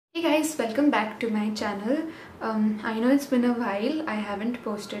Hey guys, welcome back to my channel. I know it's been a while. I haven't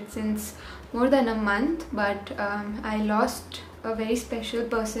posted since more than a month, but I lost a very special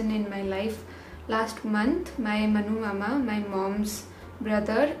person in my life last month. My Manu Mama, my mom's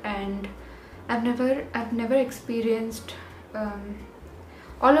brother, and I've never experienced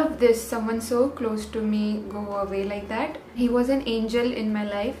all of this, someone so close to me go away like that. He was an angel in my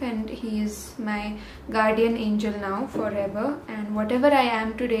life and he is my guardian angel now forever, and whatever I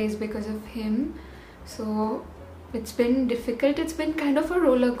am today is because of him. So it's been difficult. It's been kind of a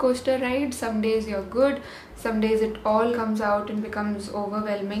roller coaster ride. Some days you're good, some days it all comes out and becomes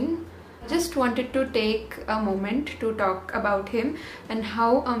overwhelming. I just wanted to take a moment to talk about him and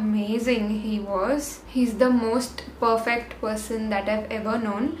how amazing he was. He's the most perfect person that I've ever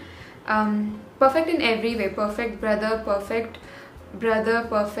known. Perfect in every way. Perfect brother, perfect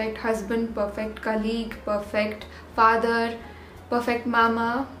husband, perfect colleague, perfect father, perfect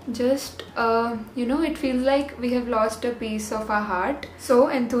mama. Just it feels like we have lost a piece of our heart. So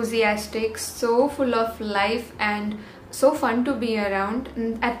enthusiastic, so full of life, and so fun to be around,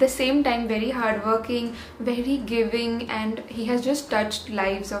 and at the same time very hardworking, very giving, and he has just touched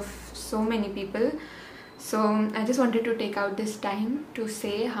lives of so many people. So I just wanted to take out this time to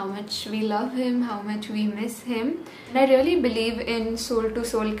say how much we love him, how much we miss him. And I really believe in soul to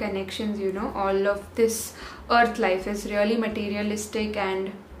soul connections. All of this earth life is really materialistic,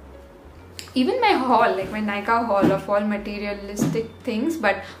 and even my haul, like my Nykaa haul of all materialistic things,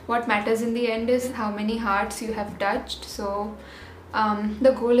 but what matters in the end is how many hearts you have touched. So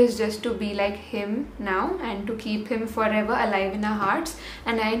the goal is just to be like him now and to keep him forever alive in our hearts.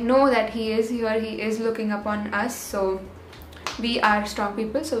 And I know that he is here, he is looking upon us. So we are strong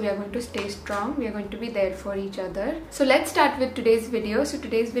people, so we are going to stay strong. We are going to be there for each other. So let's start with today's video. So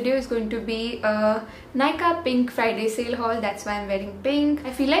today's video is going to be a Nykaa Pink Friday sale haul. That's why I'm wearing pink.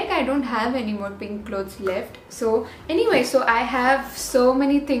 I feel like I don't have any more pink clothes left. So anyway, so I have so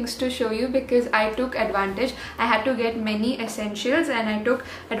many things to show you because I took advantage. I had to get many essentials and I took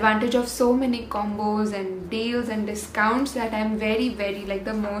advantage of so many combos and deals and discounts that I'm very like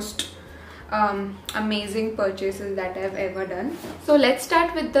the most amazing purchases that I've ever done. So let's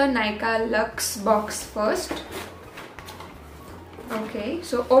start with the Nykaa Luxe box first. Okay,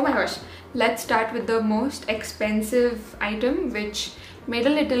 so oh my gosh, let's start with the most expensive item which made a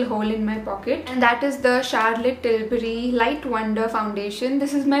little hole in my pocket, and that is the Charlotte Tilbury Light Wonder foundation.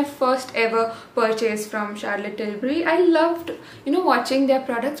 This is my first ever purchase from Charlotte Tilbury. I loved watching their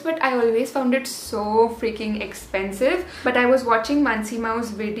products, but I always found it so freaking expensive. But I was watching Mansi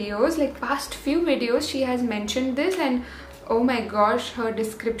Mao's videos, like past few videos she has mentioned this, and oh my gosh, her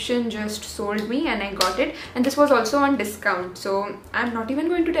description just sold me and I got it. And this was also on discount, so I'm not even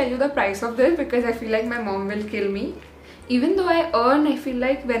going to tell you the price of this because I feel like my mom will kill me. Even though I earn, I feel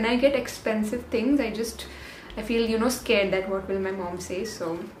like when I get expensive things, I feel scared that what will my mom say.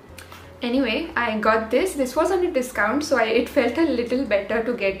 So anyway, I got this. This was on a discount, so it felt a little better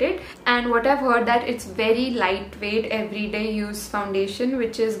to get it. And what I've heard that it's very lightweight, everyday use foundation,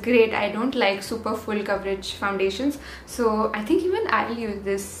 which is great. I don't like super full coverage foundations, so I think even I'll use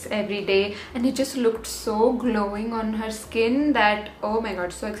this every day. And it just looked so glowing on her skin that, oh my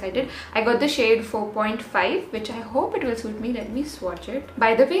god, so excited. I got the shade 4.5, which I hope it will suit me. Let me swatch it.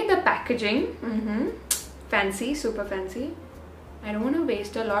 By the way, the packaging, fancy, super fancy. I don't want to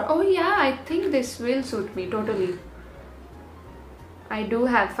waste a lot. Oh yeah, I think this will suit me totally. I do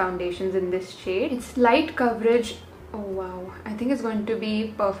have foundations in this shade. It's light coverage. Oh wow, I think it's going to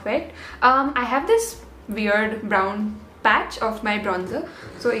be perfect. I have this weird brown patch of my bronzer,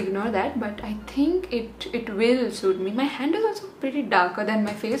 so ignore that, but I think it will suit me. My hand is also pretty darker than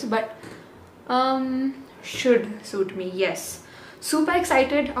my face, but should suit me. Yes, super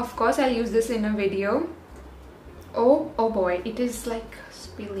excited. Of course I'll use this in a video. Oh boy, it is like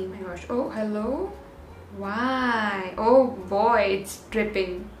spilling. My gosh. Oh hello. Why? Oh boy, it's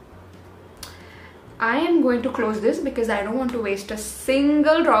dripping. I am going to close this because I don't want to waste a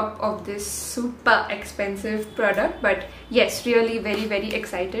single drop of this super expensive product. But yes, really very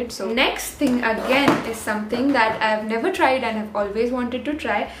excited. So next thing again is something that I've never tried and I've always wanted to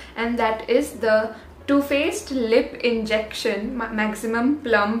try, and that is the Too Faced Lip Injection Maximum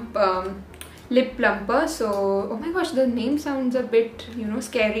Plump Lip Plumper. So oh my gosh, the name sounds a bit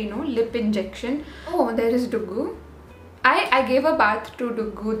scary, no? Lip injection. Oh, there is Dugu. I gave a bath to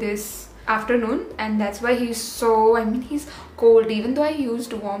Dugu this afternoon, and that's why he's so, he's cold. Even though I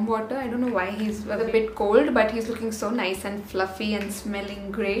used warm water, I don't know why he's a bit cold, but he's looking so nice and fluffy and smelling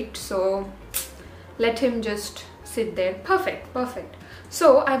great. So let him just sit there. Perfect.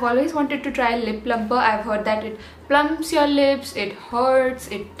 So I've always wanted to try lip plumper. I've heard that it plumps your lips, it hurts,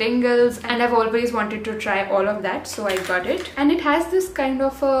 it tingles, and I've always wanted to try all of that, so I got it. And it has this kind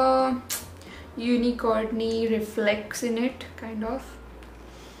of a unicorny reflex in it, kind of.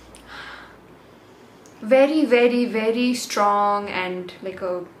 Very, very, very strong and like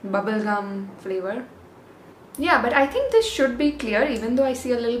a bubblegum flavor. Yeah, but I think this should be clear, even though I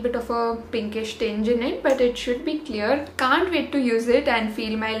see a little bit of a pinkish tinge in it, but it should be clear. Can't wait to use it and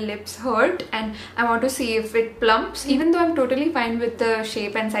feel my lips hurt, and I want to see if it plumps, even though I'm totally fine with the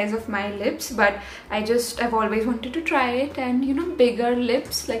shape and size of my lips, but I've always wanted to try it, and you know, bigger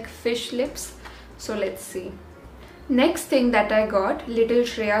lips, like fish lips. So let's see. Next thing that I got, little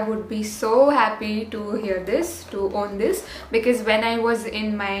Shreya would be so happy to hear this, to own this, because when I was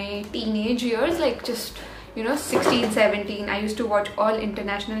in my teenage years, like just, you know, 16, 17, I used to watch all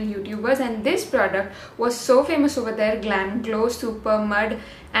international YouTubers, and this product was so famous over there, Glam Glow Super Mud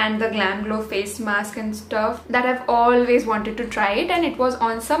and the Glam Glow face mask and stuff, that I've always wanted to try it, and it was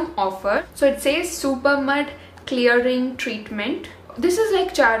on some offer. So it says Super Mud Clearing Treatment. This is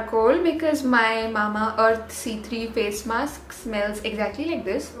like charcoal, because my Mama Earth C3 face mask smells exactly like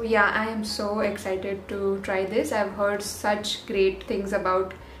this. So yeah, I am so excited to try this. I've heard such great things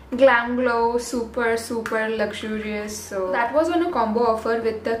about Glam Glow, super luxurious. So that was on a combo offer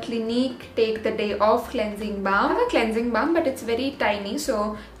with the Clinique Take the Day Off cleansing balm. I have a cleansing balm, but it's very tiny,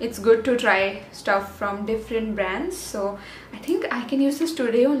 so it's good to try stuff from different brands. So I think I can use this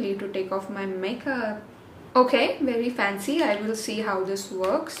today only to take off my makeup. Okay, very fancy. I will see how this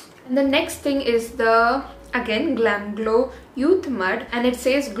works. And the next thing is the, again, Glam Glow Youth Mud, and it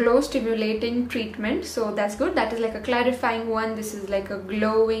says glow stimulating treatment, so that's good. That is like a clarifying one. This is like a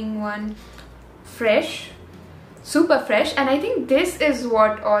glowing one. Fresh, super fresh, and I think this is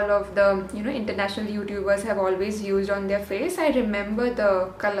what all of the, you know, international YouTubers have always used on their face. I remember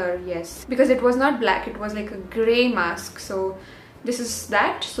the color, yes, because it was not black, it was like a gray mask. So this is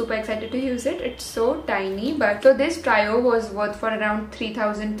that. Super excited to use it. It's so tiny, but so this trio was worth for around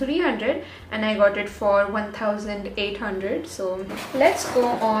 3,300 and I got it for 1,800. So let's go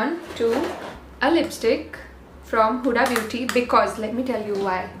on to a lipstick from Huda Beauty, because let me tell you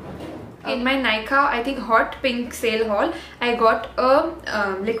why. In my Nykaa, I think hot pink sale haul, I got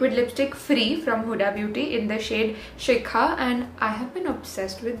a liquid lipstick free from Huda Beauty in the shade Shikha, and I have been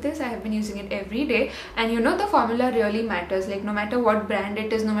obsessed with this. I have been using it every day, and you know, the formula really matters. Like, no matter what brand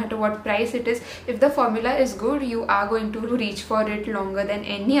it is, no matter what price it is, if the formula is good, you are going to reach for it longer than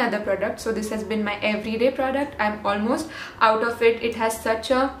any other product. So this has been my everyday product. I'm almost out of it. It has such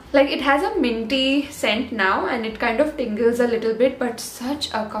a, like, it has a minty scent now, and it kind of tingles a little bit, but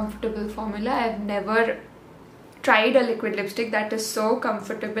such a comfortable formula. I've never tried a liquid lipstick that is so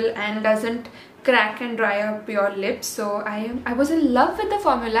comfortable and doesn't crack and dry up your lips. So I was in love with the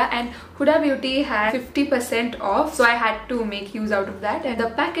formula, and Huda Beauty had 50% off, so I had to make use out of that. And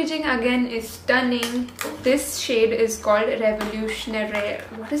the packaging again is stunning. This shade is called Revolutionnaire.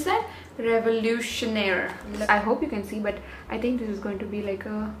 What is that? Revolutionnaire. I hope you can see, but I think this is going to be like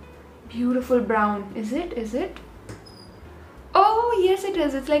a beautiful brown. Is it? Oh yes, it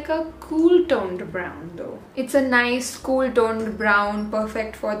is. It's like a cool toned brown though. It's a nice cool toned brown,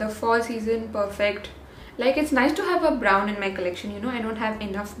 perfect for the fall season, perfect. Like, it's nice to have a brown in my collection, you know, I don't have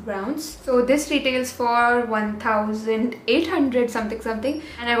enough browns. So this retails for 1,800 something,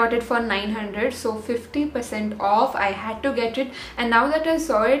 and I got it for 900, so 50% off. I had to get it, and now that I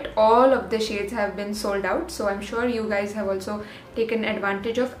saw it, all of the shades have been sold out, so I'm sure you guys have also taken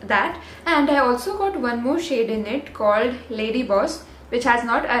advantage of that. And I also got one more shade in it called Lady Boss, which has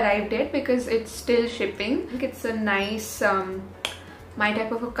not arrived yet because it's still shipping. I think it's a nice my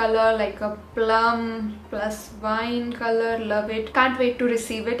type of a color, like a plum plus wine color. Love it. Can't wait to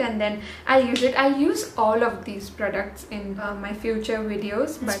receive it, and then I'll use it. I'll use all of these products in my future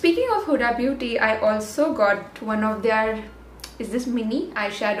videos. But speaking of Huda Beauty, I also got one of their, is this mini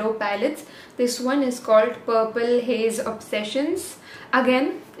eyeshadow palettes. This one is called Purple Haze Obsessions.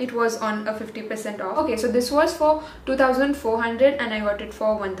 Again, it was on a 50% off. Okay, so this was for 2,400 and I got it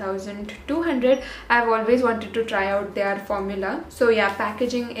for 1,200. I've always wanted to try out their formula. So yeah,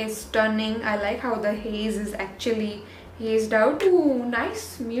 packaging is stunning. I like how the haze is actually hazed out. Ooh,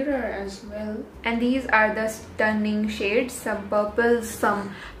 nice mirror as well. And these are the stunning shades. Some purples,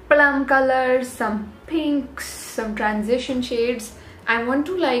 some plum colors, some pinks, some transition shades. I want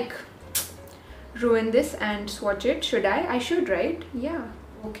to like ruin this and swatch it. Should I should, right? Yeah.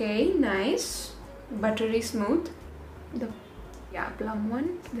 Okay, nice, buttery smooth. The plum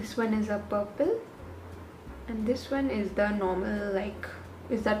one. This one is a purple, and this one is the normal, like,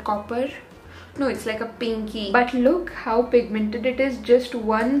 is that copper? No, it's like a pinky. But look how pigmented it is. Just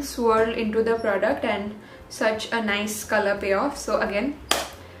one swirl into the product and such a nice color payoff. So again,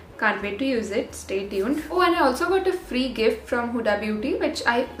 can't wait to use it. Stay tuned. Oh, and I also got a free gift from Huda Beauty, which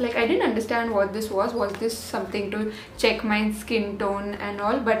I didn't understand what this was. Was this something to check my skin tone and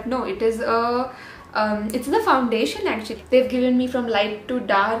all? But no, it is a it's the foundation actually. They've given me from light to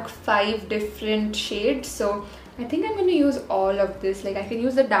dark 5 different shades, so I think I'm going to use all of this. Like I can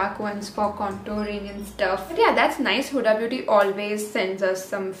use the dark ones for contouring and stuff. But yeah, that's nice. Huda Beauty always sends us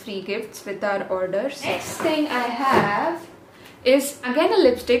some free gifts with our orders. Next thing I have is again a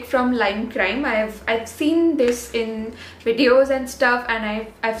lipstick from Lime Crime. I've seen this in videos and stuff, and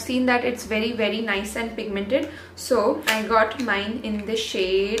I've seen that it's very nice and pigmented. So I got mine in the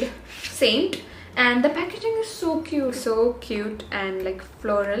shade Saint. And the packaging is so cute and like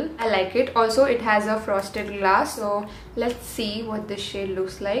floral. I like it. Also, it has a frosted glass, so let's see what this shade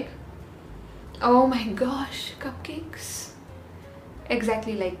looks like. Oh my gosh, cupcakes.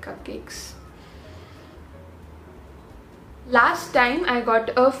 Exactly like cupcakes. Last time I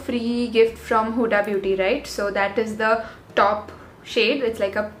got a free gift from Huda Beauty, right? So that is the top shade. It's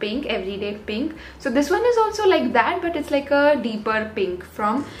like a pink, everyday pink. So this one is also like that, but it's like a deeper pink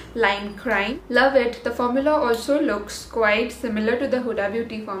from Lime Crime. Love it. The formula also looks quite similar to the Huda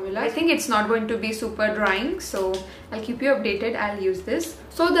Beauty formula. I think it's not going to be super drying, so I'll keep you updated. I'll use this.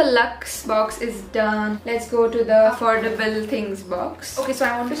 So the Luxe box is done. Let's go to the affordable things box. Okay, so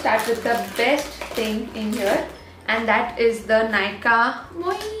I want to start with the best thing in here, and that is the Nykaa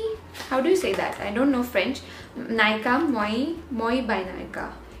Moi. How do you say that? I don't know French. Nykaa Moi by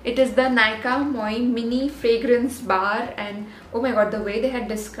Nykaa. It is the Nykaa Moi mini fragrance bar, and oh my god, the way they had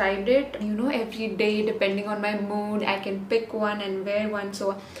described it, you know, every day depending on my mood I can pick one and wear one.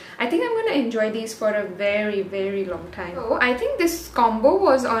 So I think I'm gonna enjoy these for a very long time. So I think this combo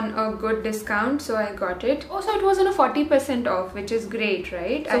was on a good discount, so I got it. Also, it was on a 40% off, which is great,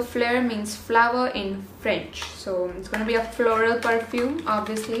 right? So fleur means flower in French, so it's gonna be a floral perfume,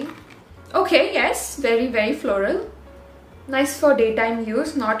 obviously. Okay, yes, very floral. Nice for daytime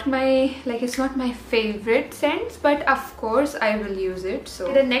use. Not my, like, it's not my favorite scent, but of course I will use it.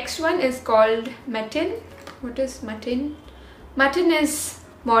 So the next one is called Matin. What is Matin? Matin is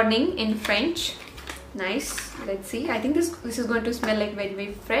morning in French. Nice. Let's see. I think this is going to smell like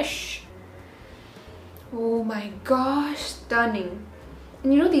very fresh. Oh my gosh, stunning.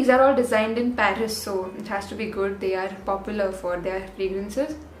 And you know, these are all designed in Paris, so it has to be good. They are popular for their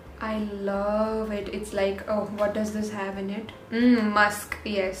fragrances. I love it. It's like, oh, what does this have in it? Musk.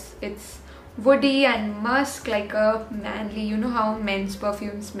 Yes, it's woody and musk, like a manly, you know how men's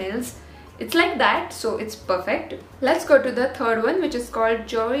perfume smells. It's like that, so it's perfect. Let's go to the third one, which is called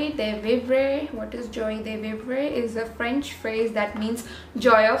Joie de Vivre. What is Joie de Vivre? Is a French phrase that means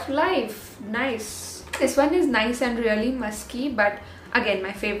joy of life. Nice. This one is nice and really musky, but again,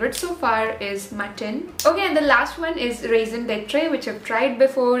 my favorite so far is Matin. Okay, and the last one is Raison d'Etre, which I've tried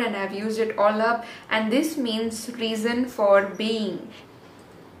before and I've used it all up. And this means reason for being.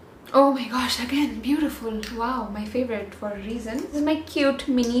 Oh my gosh, again, beautiful. Wow, my favorite for a reason. This is my cute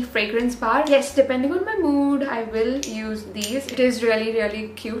mini fragrance bar. Yes, depending on my mood, I will use these. It is really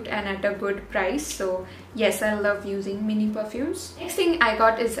cute and at a good price. So yes, I love using mini perfumes. Next thing I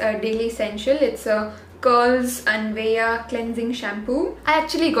got is a daily essential. It's a Curls Anvea cleansing shampoo. I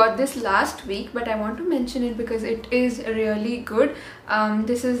actually got this last week, but I want to mention it because it is really good.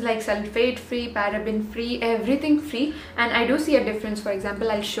 This is like sulfate free, paraben free, everything free, and I do see a difference. For example,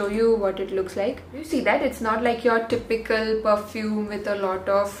 I'll show you what it looks like. You see that it's not like your typical perfume with a lot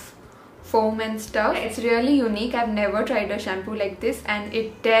of foam and stuff. It's really unique. I've never tried a shampoo like this, and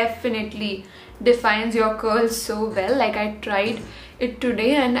it definitely defines your curls so well. Like, I tried it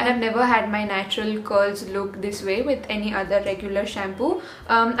today and I've never had my natural curls look this way with any other regular shampoo.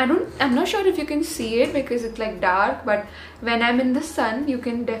 I'm not sure if you can see it because it's like dark, but when I'm in the sun you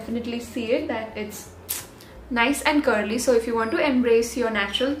can definitely see it, that it's nice and curly. So if you want to embrace your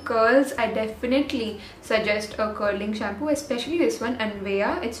natural curls, I definitely suggest a curling shampoo, especially this one,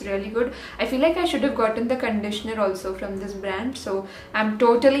 Anvea. It's really good. I feel like I should have gotten the conditioner also from this brand, so I'm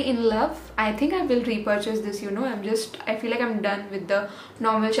totally in love. I think I will repurchase this, you know. I feel like I'm done with the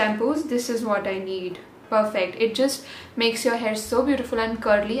normal shampoos. This is what I need. Perfect. It just makes your hair so beautiful and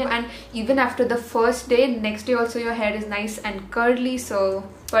curly, and even after the first day, next day also your hair is nice and curly. So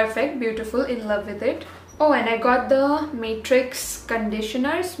perfect, beautiful, in love with it. Oh, and I got the Matrix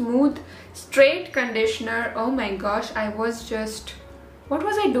conditioner, smooth straight conditioner. Oh my gosh, I was just, what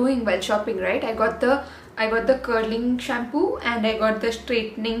was I doing while shopping, right? I got the curling shampoo and I got the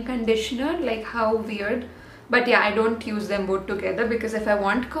straightening conditioner. Like, how weird. But yeah, I don't use them both together because if I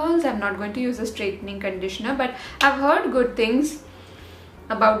want curls, I'm not going to use a straightening conditioner. But I've heard good things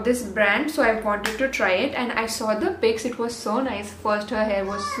about this brand, so I wanted to try it, and I saw the pics. It was so nice. First, her hair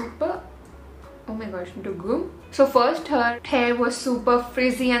was super, oh my gosh, Dugu. So first her hair was super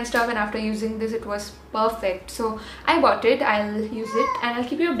frizzy and stuff, and after using this it was perfect. So I bought it. I'll use it and I'll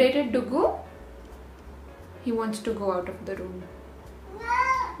keep you updated. Dugu, he wants to go out of the room.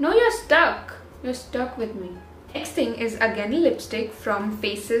 No, you're stuck. You're stuck with me. Next thing is again lipstick from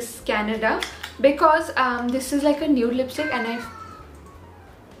Faces Canada, because this is like a nude lipstick, and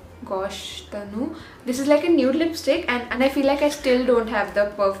gosh, Tanu, this is like a nude lipstick, and I feel like I still don't have the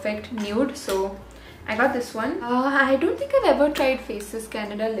perfect nude, so I got this one. I don't think I've ever tried Faces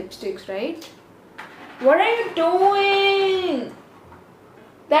Canada lipsticks, right? What are you doing?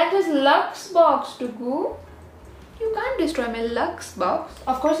 That is Luxe box, Tugu. You can't destroy my Luxe box.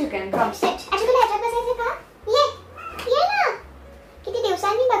 Of course you can. Come. Sit. Acha तुला ह्याच्यात बसायचं का? ये ना. किती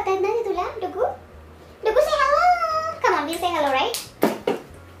दिवसांनी बघतात ना ते तुला, Tugu? Tugu, say hello. Come on, we'll say hello, right?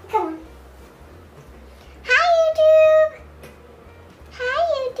 Come on. Hi, YouTube. Hi,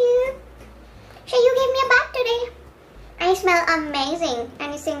 YouTube. So you gave me a bath today. I smell amazing.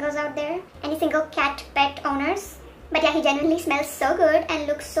 Any singles out there? Any single cat pet owners? But yeah, he genuinely smells so good and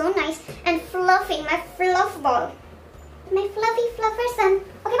looks so nice and fluffy. My fluff ball. My fluffy fluffer son.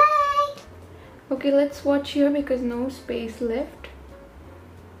 Okay, bye. Okay, let's watch here because no space left.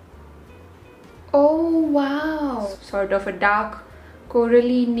 Oh wow. Sort of a dark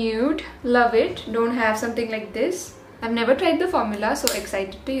corally nude. Love it. Don't have something like this. I've never tried the formula, so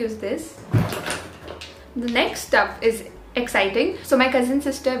excited to use this. The next stuff is exciting. So my cousin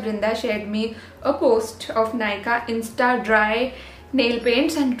sister Brinda shared me a post of Nykaa Insta Dry nail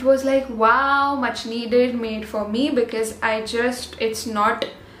paints, and it was like, wow, much needed, made for me, because it's not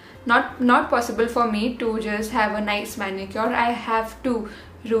possible for me to just have a nice manicure. I have to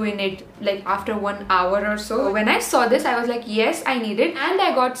ruin it like after 1 hour or so. When I saw this, I was like, yes, I need it. And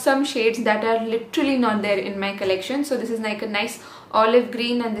I got some shades that are literally not there in my collection. So this is like a nice olive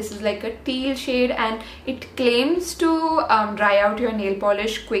green, and this is like a teal shade, and it claims to dry out your nail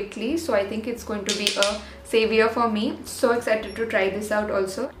polish quickly, so I think it's going to be a savior for me. So excited to try this out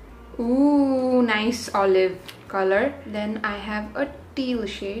also. Ooh, nice olive color. Then I have a teal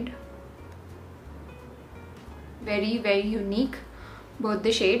shade. Very, very unique, both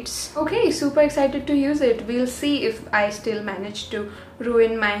the shades. Okay, super excited to use it. We'll see if I still manage to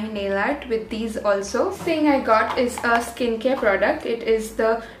ruin my nail art with these also. Thing I got is a skincare product. It is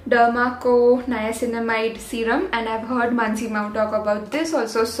the Derma Co Niacinamide Serum, and I've heard Mansi Mao talk about this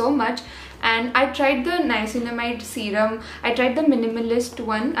also so much. And I tried the niacinamide serum. I tried the minimalist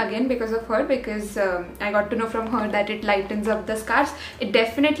one again because of her, because I got to know from her that it lightens up the scars. It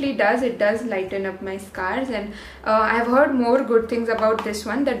definitely does. It does lighten up my scars, and I've heard more good things about this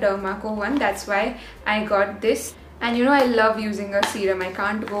one, the Derma Co one. That's why I got this. And you know, I love using a serum. I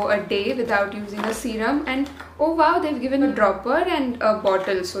can't go a day without using a serum. And oh wow, they've given a dropper and a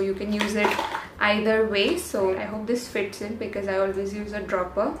bottle, so you can use it either way. So I hope this fits in because I always use a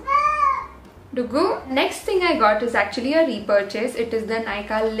dropper. Dugu. Next thing I got is actually a repurchase. It is the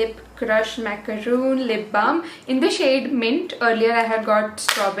Nykaa Lip Crush Macaroon Lip Balm in the shade Mint. Earlier I had got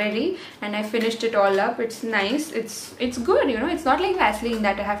Strawberry and I finished it all up. It's nice. It's good, you know. It's not like Vaseline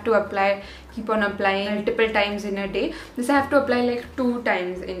that I have to apply, keep on applying multiple times in a day. This I have to apply like 2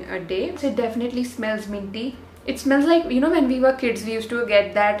 times in a day. So it definitely smells minty. It smells like, you know, when we were kids we used to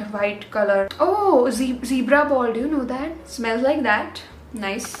get that white color. Oh, zebra ball, do you know that? Smells like that.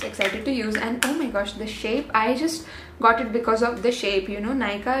 Nice, excited to use. And oh my gosh, the shape, I just got it because of the shape, you know.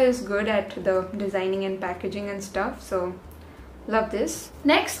 Nykaa is good at the designing and packaging and stuff, so love this.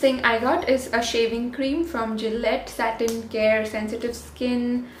 Next thing I got is a shaving cream from Gillette Satin Care Sensitive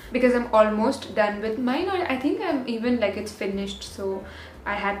Skin, because I'm almost done with mine, or I think I'm even like it's finished, so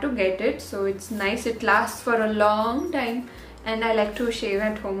I had to get it. So it's nice, it lasts for a long time, and I like to shave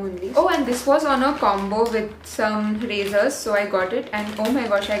at home only. Oh, and this was on a combo with some razors, so I got it. And oh my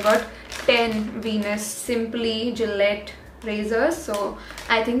gosh, I got 10 Venus Simply Gillette razors, so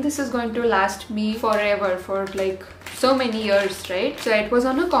I think this is going to last me forever, for like so many years, right? So it was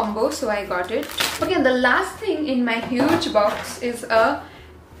on a combo, so I got it. Okay, and the last thing in my huge box is a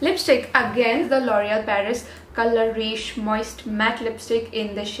lipstick. Again, the L'Oreal Paris Color Riche Moist Matte Lipstick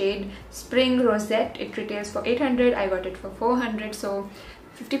in the shade Spring Rosette. It retails for 800. I got it for 400, so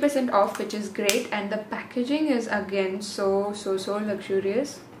 50% off, which is great. And the packaging is again so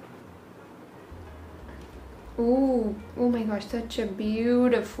luxurious. Ooh, oh my gosh, such a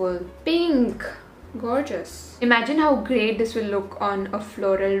beautiful pink. gorgeous. Imagine how great this will look on a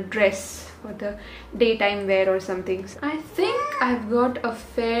floral dress for the daytime wear or something. I think I've got a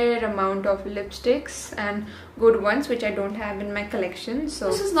fair amount of lipsticks and good ones which I don't have in my collection. So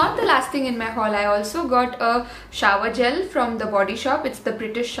this is not the last thing in my haul. I also got a shower gel from the Body Shop. It's the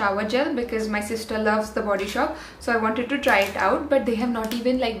British shower gel because my sister loves the Body Shop, so I wanted to try it out, but they have not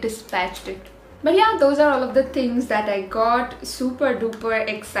even like dispatched it. But yeah, those are all of the things that I got. Super duper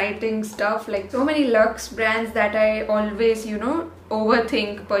exciting stuff, like so many Luxe brands that I always, you know,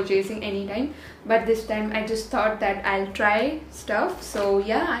 overthink purchasing anytime, but this time I just thought that I'll try stuff. So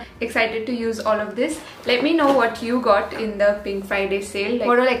yeah, excited to use all of this. Let me know what you got in the Pink Friday sale, like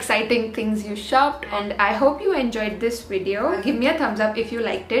what all exciting things you shopped, and I hope you enjoyed this video. Give me a thumbs up if you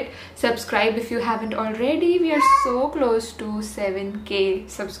liked it. Subscribe if you haven't already. We are so close to 7k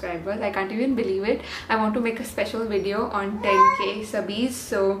subscribers. I can't even believe it. I want to make a special video on 10k subbies,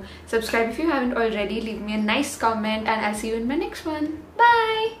 so subscribe if you haven't already. Leave me a nice comment and I'll see you in my next one.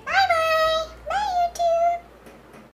 Bye!